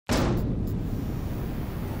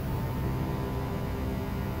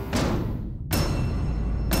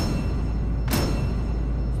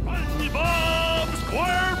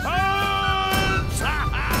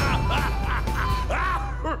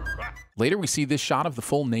Later, we see this shot of the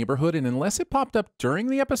full neighborhood, and unless it popped up during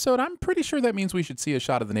the episode, I'm pretty sure that means we should see a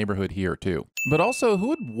shot of the neighborhood here, too. But also, who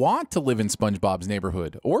would want to live in SpongeBob's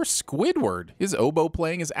neighborhood? Or Squidward? His oboe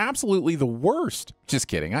playing is absolutely the worst. Just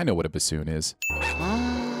kidding, I know what a bassoon is.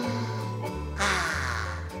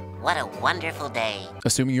 What a wonderful day.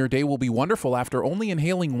 Assuming your day will be wonderful after only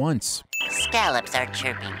inhaling once. Scallops are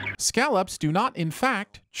chirping. Scallops do not, in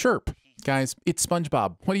fact, chirp. Guys, it's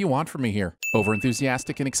SpongeBob. What do you want from me here?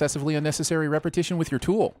 Overenthusiastic and excessively unnecessary repetition with your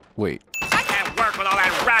tool. Wait. I can't work with all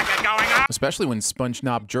that racket going on. Especially when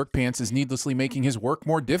SpongeBob Jerkpants is needlessly making his work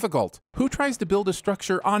more difficult. Who tries to build a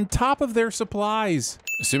structure on top of their supplies?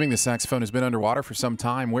 Assuming the saxophone has been underwater for some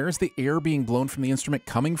time, where is the air being blown from the instrument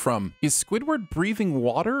coming from? Is Squidward breathing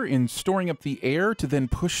water and storing up the air to then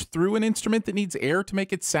push through an instrument that needs air to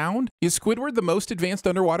make it sound? Is Squidward the most advanced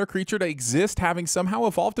underwater creature to exist, having somehow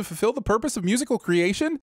evolved to fulfill the purpose of musical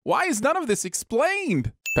creation? Why is none of this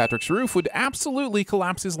explained? Patrick's roof would absolutely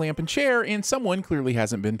collapse his lamp and chair, and someone clearly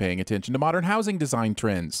hasn't been paying attention to modern housing design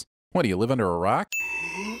trends. What, do you live under a rock?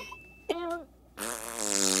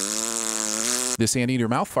 This anteater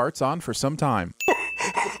mouth fart's on for some time.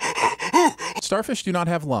 Starfish do not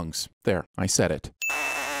have lungs. There, I said it.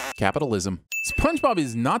 Capitalism. SpongeBob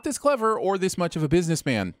is not this clever or this much of a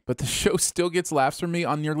businessman, but the show still gets laughs from me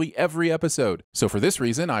on nearly every episode. So for this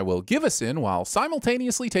reason, I will give a sin while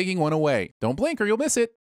simultaneously taking one away. Don't blink or you'll miss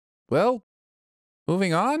it. Well,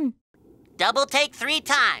 moving on. Double take 3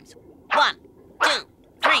 times. 1, 2,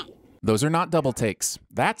 3. Those are not double takes.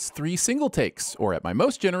 That's 3 single takes, or at my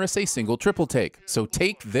most generous, a single triple take. So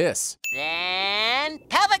take this. Then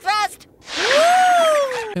pelvic thrust.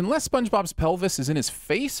 Unless SpongeBob's pelvis is in his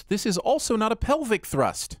face, this is also not a pelvic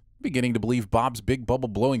thrust. I'm beginning to believe Bob's big bubble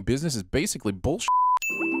blowing business is basically bullshit.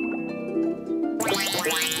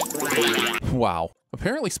 Wow.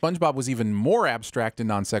 Apparently SpongeBob was even more abstract and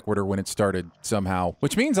non sequitur when it started, somehow.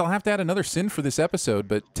 Which means I'll have to add another sin for this episode,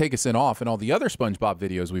 but take a sin off in all the other SpongeBob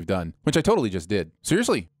videos we've done. Which I totally just did.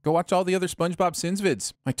 Seriously, go watch all the other SpongeBob Sins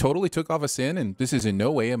vids. I totally took off a sin, and this is in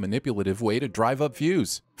no way a manipulative way to drive up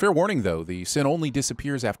views. Fair warning though, the sin only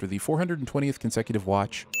disappears after the 420th consecutive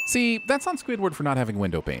watch. See, that's on Squidward for not having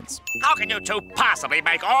window panes. How can you two possibly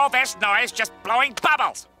make all this noise just blowing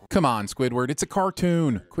bubbles? Come on, Squidward, it's a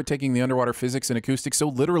cartoon. Quit taking the underwater physics and acoustics so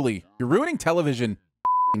literally. You're ruining television.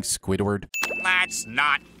 Squidward. That's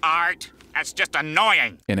not art. That's just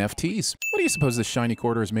annoying. NFTs. What do you suppose this shiny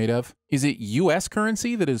quarter is made of? Is it US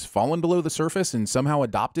currency that has fallen below the surface and somehow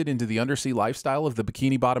adopted into the undersea lifestyle of the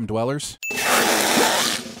Bikini Bottom dwellers?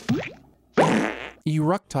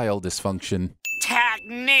 Erectile dysfunction.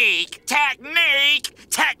 Technique.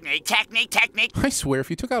 I swear, if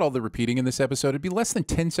you took out all the repeating in this episode, it'd be less than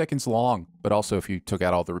 10 seconds long. But also, if you took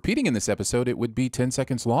out all the repeating in this episode, it would be 10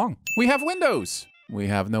 seconds long. We have windows. We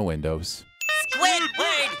have no windows. Squidward.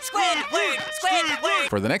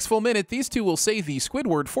 For the next full minute, these two will say the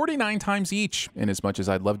Squidward 49 times each. And as much as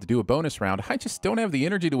I'd love to do a bonus round, I just don't have the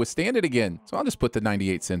energy to withstand it again. So I'll just put the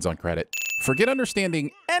 98 sins on credit. Forget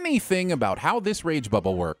understanding anything about how this rage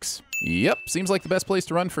bubble works. Yep, seems like the best place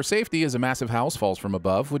to run for safety as a massive house falls from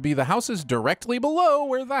above would be the houses directly below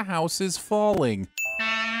where the house is falling.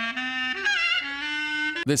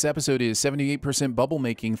 This episode is 78% bubble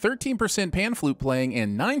making, 13% pan flute playing,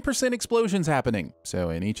 and 9% explosions happening. So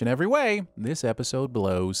in each and every way, this episode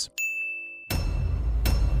blows.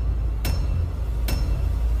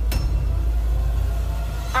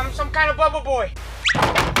 I'm some kind of bubble boy.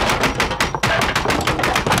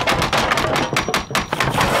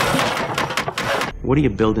 What are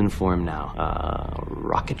you building for him now?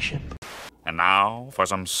 Rocket ship? And now for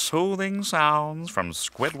some soothing sounds from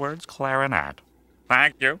Squidward's clarinet.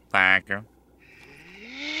 Thank you.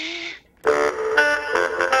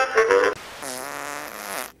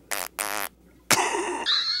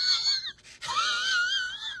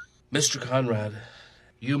 Mr. Conrad,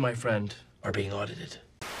 you, my friend, are being audited.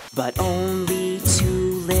 But only 2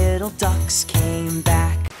 little ducks came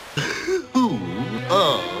back. Who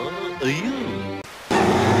are you?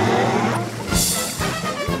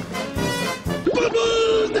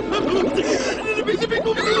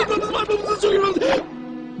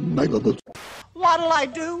 What'll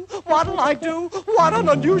I do? What an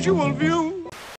unusual view.